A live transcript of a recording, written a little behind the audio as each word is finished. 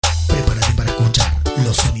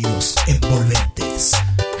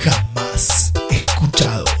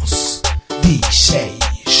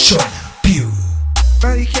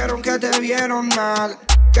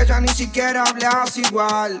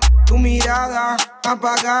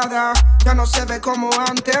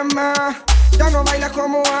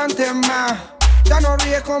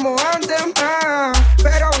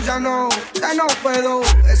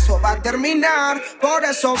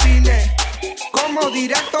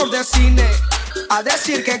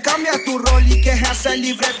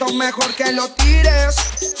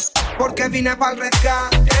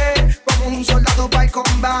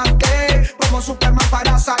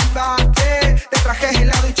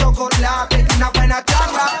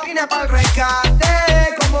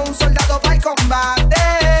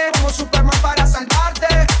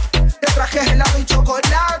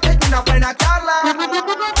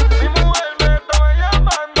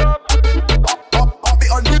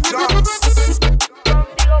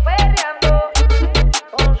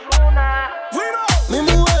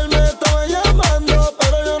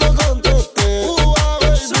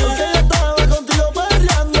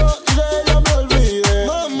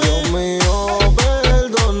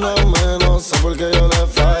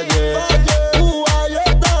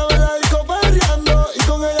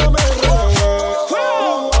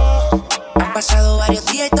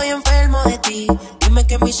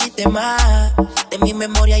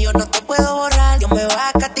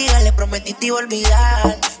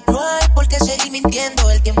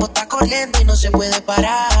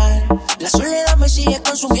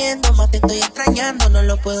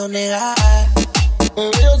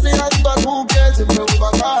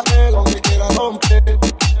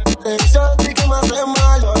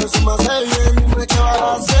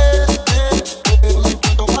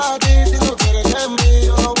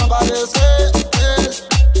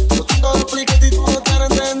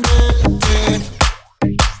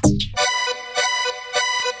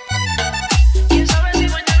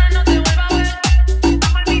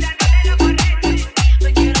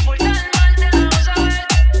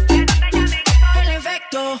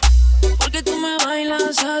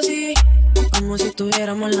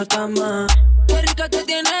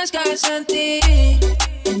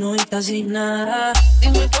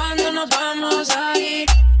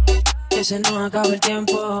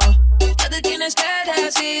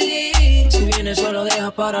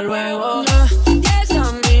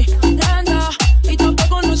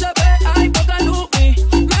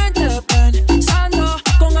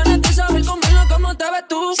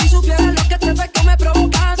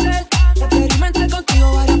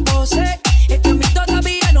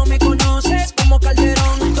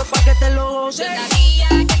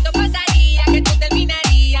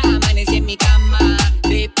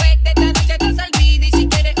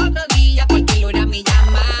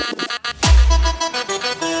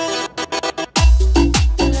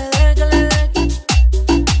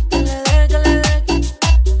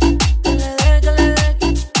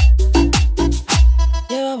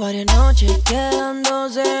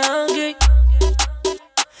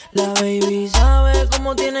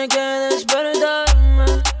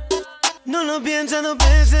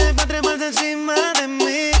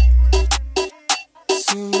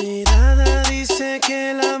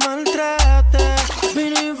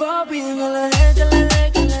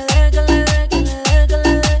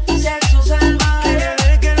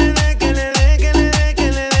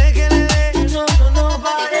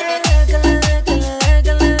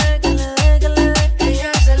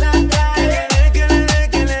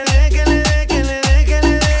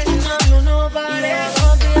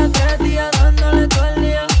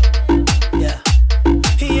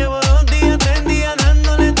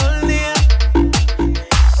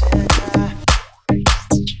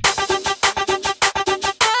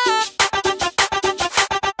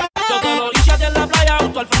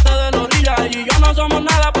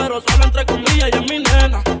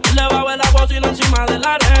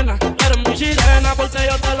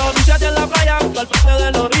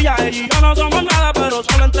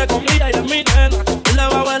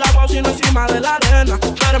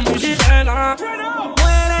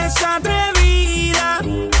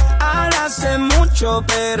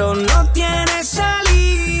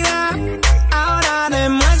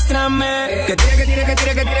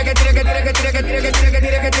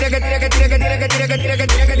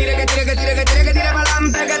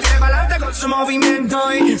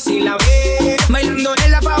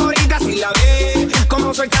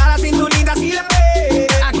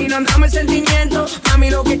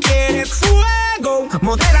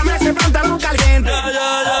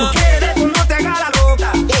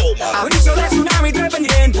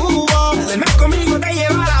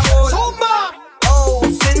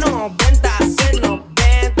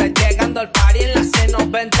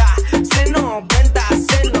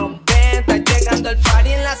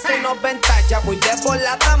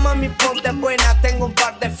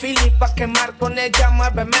feeling pa' quemar con ella,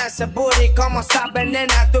 muéveme ese booty. Como sabes,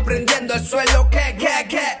 nena, estoy prendiendo el suelo. Que,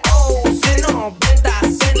 oh, C90,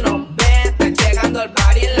 llegando al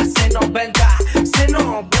party en la C90.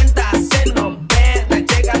 C90,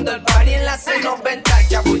 llegando al party en la C90.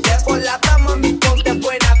 Ya voy por la dama, mi ponte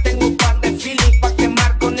buena. Tengo un par de feeling pa'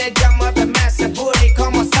 quemar con ella, muéveme ese booty.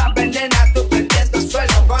 Como sabes, nena, estoy prendiendo el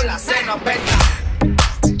suelo con la C90.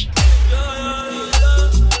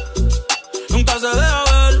 Nunca se deja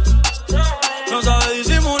ver, no sabe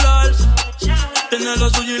disimular. Tiene lo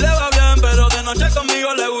suyo y le va bien, pero de noche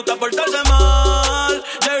conmigo le gusta portarse mal.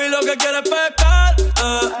 Llegué lo que quiere es pescar,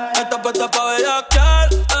 está puesta pa' bellaquear,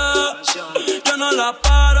 yo no la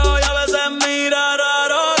paro y a veces mira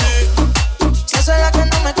raro. Si esa es la que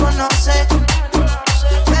no me conoce,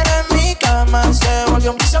 pero en mi cama se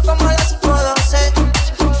volvió un vicio como las 5:12.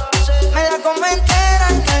 Me la como entera,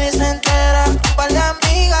 nadie se entera. Un par de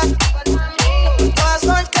amigas, todas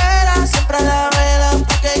solteras, siempre a la vela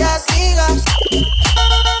pa' que ella siga.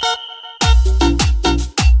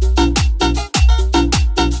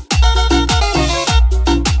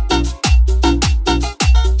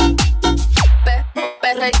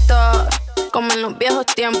 Perreíto, como en los viejos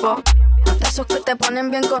tiempos. De esos que te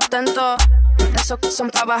ponen bien contento. De esos que son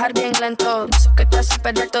pa' bajar bien lento. De esos que te hacen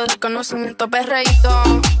perder todo el conocimiento.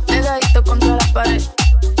 Perreíto, pegadito contra la pared.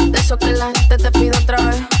 De esos que la gente te pide otra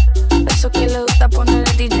vez. De esos que le gusta poner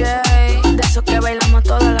el DJ. De esos que bailamos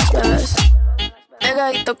todas las bebés.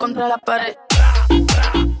 Pegadito contra la pared.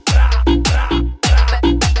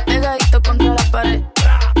 Pegadito contra la pared.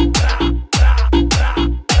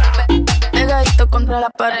 Pegadito contra la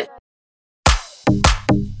pared.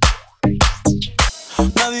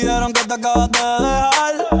 Me dijeron que te acabas de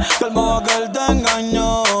dejar, que el modo que él te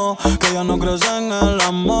engañó, que ya no crees en el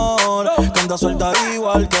amor, que anda suelta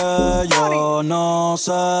igual que yo. No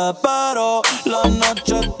sé, pero la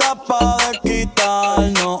noche está pa' de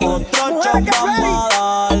quitarnos. Otro shot vamos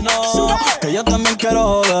a darnos, que yo también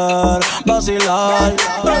quiero joder, vacilar.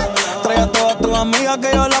 Trae a todas tus amigas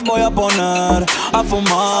que yo las voy a poner a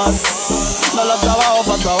fumar. Dale hasta abajo,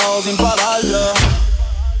 pa' abajo sin pararle.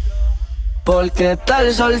 Porque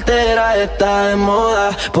estar soltera está de moda,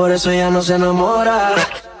 por eso ella no se enamora.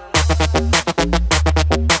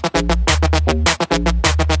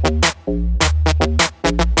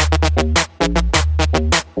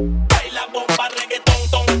 Baila bomba, reggaetón,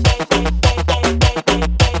 ton, ton, ton, ton, ton, ton,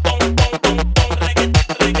 ton, ton, ton,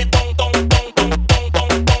 reggaetón, ton, ton, ton, ton,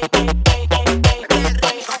 ton, ton.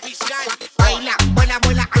 Baila,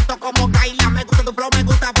 vuela alto como Kaila. Me gusta tu flow, me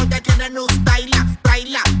gusta porque tiene nu style.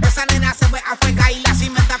 Esa nena se ve a fregaila. Si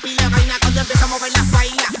me está pila vaina cuando empieza a mover la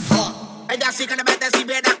baila. Ella sí que le mete si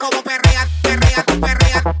viera como perrea. Sí que le mete,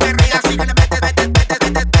 como perrea. Sí que le mete,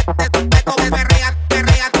 como perrea.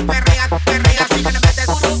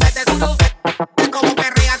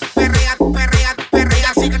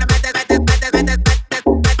 Sí que le mete,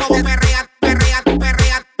 como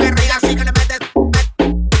perrea. Sí que le mete.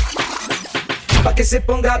 Pa' que se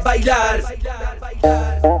ponga a bailar.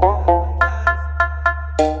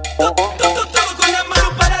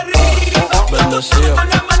 Bendecido,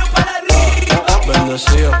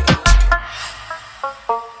 bendecido.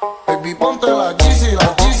 Baby, ponte la Yeezy,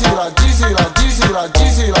 la Yeezy, la Yeezy, la Yeezy, la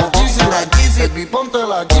Yeezy, la Yeezy, la Yeezy. Baby, ponte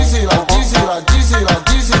la Yeezy, la Yeezy, la Yeezy, la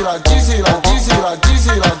Yeezy, la Yeezy, la Yeezy, la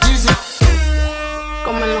Yeezy, la Yeezy.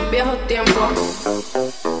 Como en los viejos tiempos.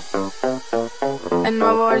 El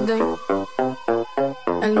nuevo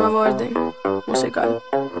orden musical.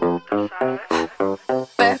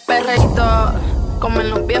 Perreíto, como en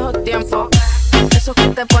los viejos tiempos. Esos que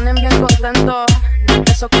te ponen bien contento.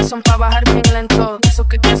 Esos que son pa' bajar bien lento. Esos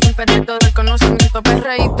que te hacen perder todo el conocimiento.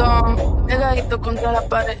 Perreíto, pegadito contra la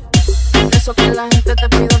pared. Esos que la gente te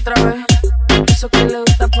pide otra vez. Esos que le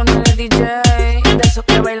gusta poner el DJ. De esos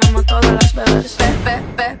que bailamos todas las bebés.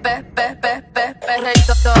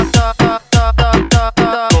 Perreíto,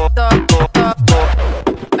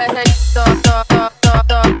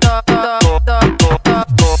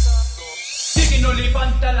 Si no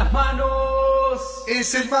levanta las manos,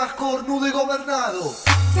 Es el más cornudo y gobernado.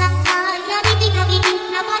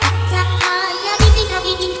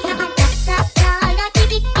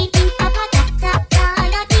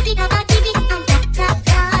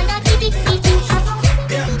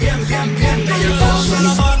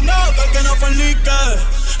 Suena más nota que no fornique.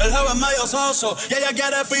 El jefe es medio soso y ella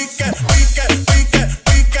quiere pique. Bien, bella.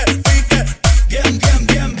 Ella quiere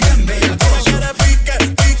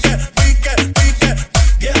pique.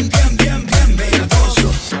 Bien, bellacoso.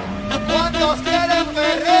 ¿Cuántos quieren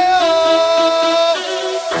perreo?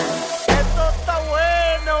 Esto está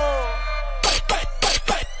bueno.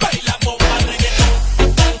 Baila bomba,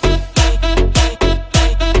 reggaetón.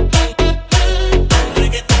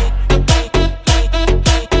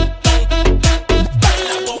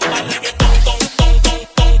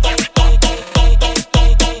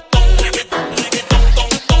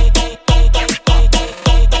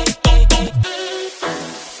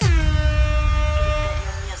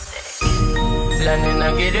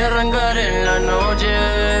 quiere arrancar en la noche.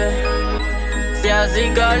 Se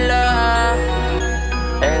acicala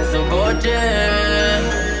en su coche.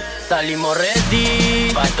 Salimos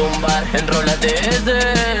ready pa' tumbar, enrólate ese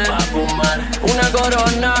pa' fumar. Una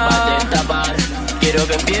corona pa' destapar. Quiero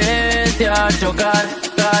que empiece a chocar.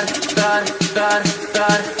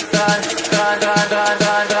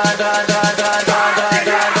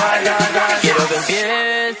 Quiero que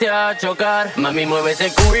empiece a chocar. Mami, mueve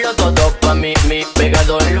ese culo todo pa' mí.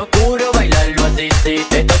 Pegado en lo oscuro, bailarlo así, sí.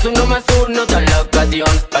 Esto es 1 más 1, tal la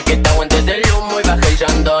ocasión. Pa' que te aguantes el humo y baje el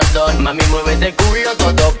llandón. Mami, mueve ese culo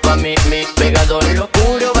todo pa' mí. Pegado en lo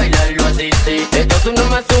oscuro, bailarlo así, sí. Esto es 1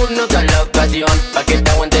 más 1, tal la ocasión. Pa' que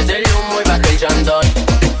te aguantes el humo y baje el llandón.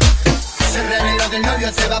 Se reveló del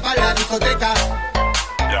novio, se va para la discoteca.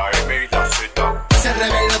 La M y la Z. Se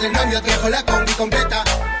reveló del novio, trajo la combi completa.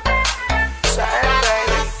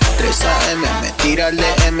 3 AM me tira el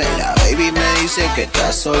DM, la baby me dice que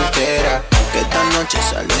está soltera, que esta noche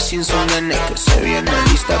sale sin su nene, que se viene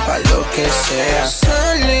lista pa' lo que sea.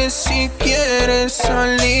 Sale si quiere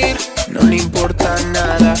salir, no le importa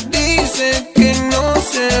nada, dice que no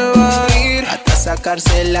se va a ir hasta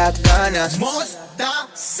sacarse las ganas.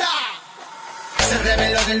 Mostaza. Se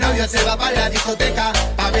reveló del novio, se va para la discoteca.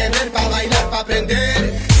 Pa' beber, pa' bailar, pa'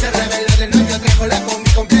 aprender. Se reveló del novio, trajo la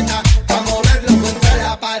combi completa. Pa' moverlo contra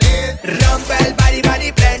la pared. Rompe el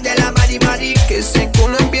bari, prende la mari. Que ese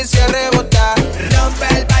culo empiece a rebotar. Rompe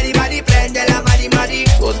el bari, prende la mari.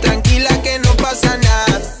 Vos tranquila que no pasa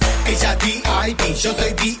nada. Ella VIP, yo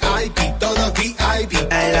soy VIP, todos VIP.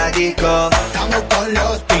 En la disco, estamos con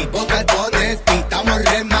los pi, vos te pones pi, estamos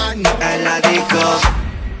re mani. En la disco.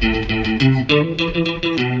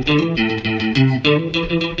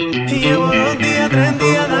 Y llevo 2 días, 3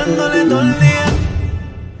 días dándole todo el día.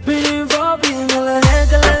 Pidiendo que le dé,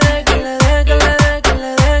 que le dé, que le dé, que le dé, que le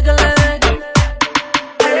dé, que le dé.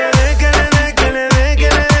 Que le dé, que le dé, que le dé, que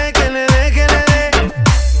le dé, que le dé, que le dé.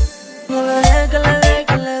 Que le dé, que le dé,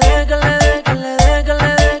 que le dé, que le dé, que le dé, que le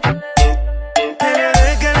dé. Que le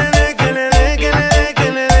dé, que le dé, que le dé, que le dé, que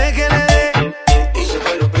le dé, que le dé. Y se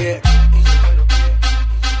fue los pies.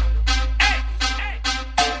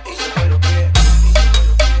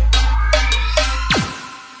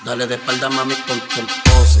 Dale de espalda, mami, ponte en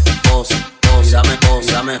pose, pose, pose. Dame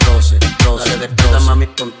roce, roce. Dale de espalda, mami,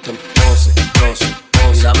 ponte en pose, pose,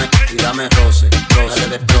 pose. Dame roce, roce. Dale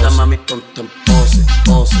de espalda, mami, ponte en pose,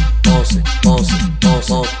 pose, pose, pose,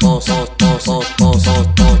 pose, pose, pose, pose, pose.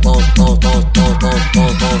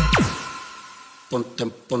 Ponte en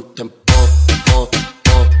pose, pose, pose,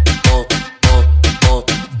 pose,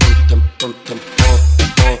 pose. Ponte en pose.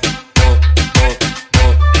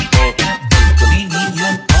 Mi niño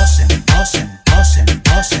en posen.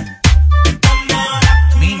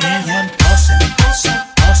 Mi niño en posen.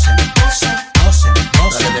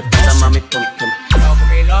 Dale de espalda, mami, ponte en pose. Los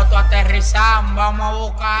pilotos aterrizan, vamos a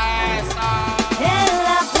buscar eso. En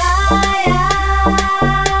la playa,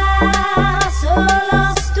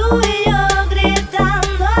 solos tú y yo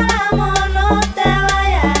gritando al amor, no te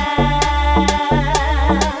vayas,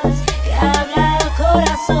 que habla el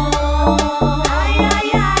corazón. Ay, ay,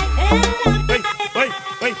 ay, en la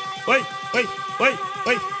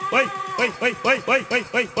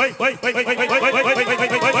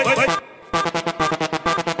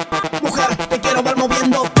Mujer, te quiero ver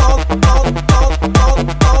moviendo pop, pop, pop, pop,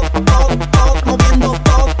 pop, pop, pop, moviendo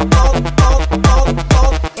pop, pop, pop, pop,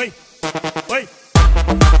 pop.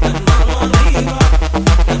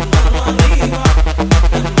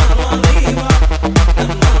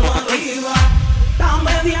 Da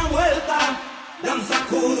media vuelta, danza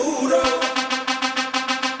kuduro.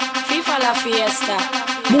 FIFA la fiesta.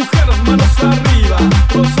 Mujeres manos arriba,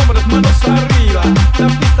 los hombres manos arriba, la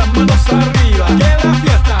pista manos arriba, que la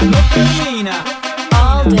fiesta no termina.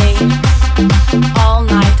 All day, all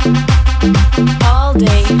night, all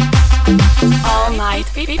day, all night.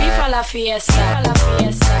 FIFA la fiesta.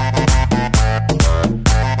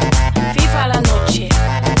 FIFA la noche.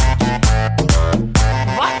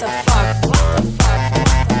 What the fuck?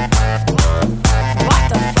 What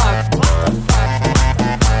the fuck?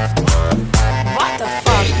 What the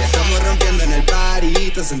fuck? Estamos rompiendo en el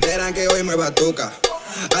party, todos se enteran que hoy mueva tuca.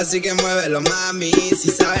 Así que muévelo, mami, si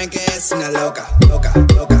saben que es una loca. Loca,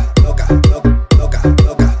 loca, loca, loca, loca,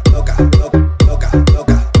 loca, loca, loca,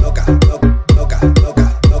 loca, loca, loca, loca,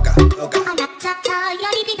 loca, loca.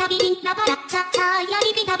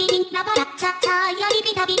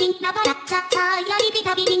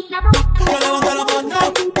 Yo levanto la mano,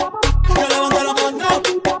 yo levanto la mano,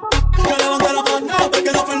 yo levanto la mano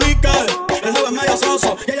porque no fue el Mikel. El juego es medio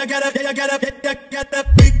soso y ella quiere pique, pique,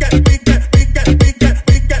 pique, pique, pique,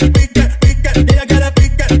 pique, pique, ella quiere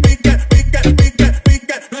pique.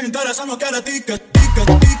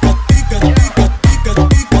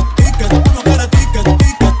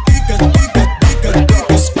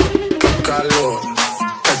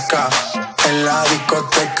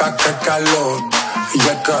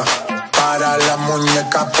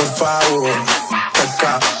 favor.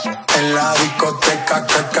 Teca, en la discoteca,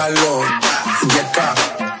 que calor. Yeca,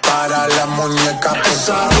 para la muñeca.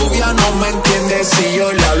 Esa rubia no me entiende si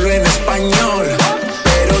yo le hablo en español,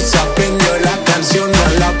 pero se aprendió la canción a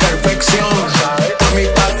la perfección. Por mi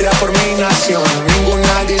patria, por mi nación,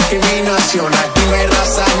 ninguna discriminación. Aquí no hay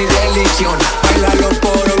raza ni religión, bailalo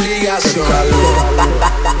por obligación.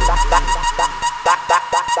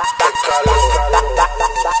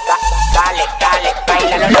 Dale, dale,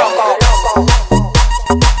 bailalo loco.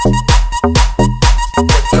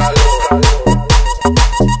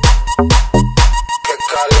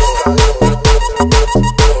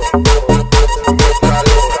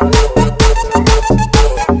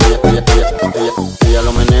 Ella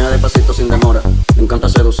lo menea despacito sin demora. Le encanta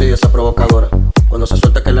seducir esa provocadora. Cuando se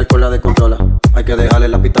suelta que el alcohol la descontrola, hay que dejarle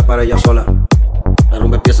la pista para ella sola. La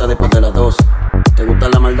rumba empieza después de las 12. Te gusta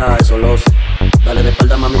la maldad, eso lo sé. Dale de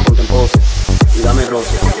espalda, mami, ponte en pose. Y dame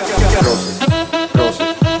roce, roce,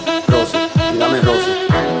 roce, roce. Y dame roce,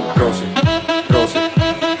 roce, roce,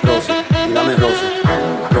 roce. Y dame roce,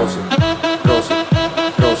 roce, roce,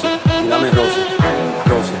 roce. Y dame roce,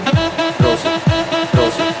 roce, roce,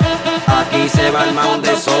 roce. Aquí se va a armar un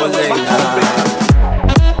desorden.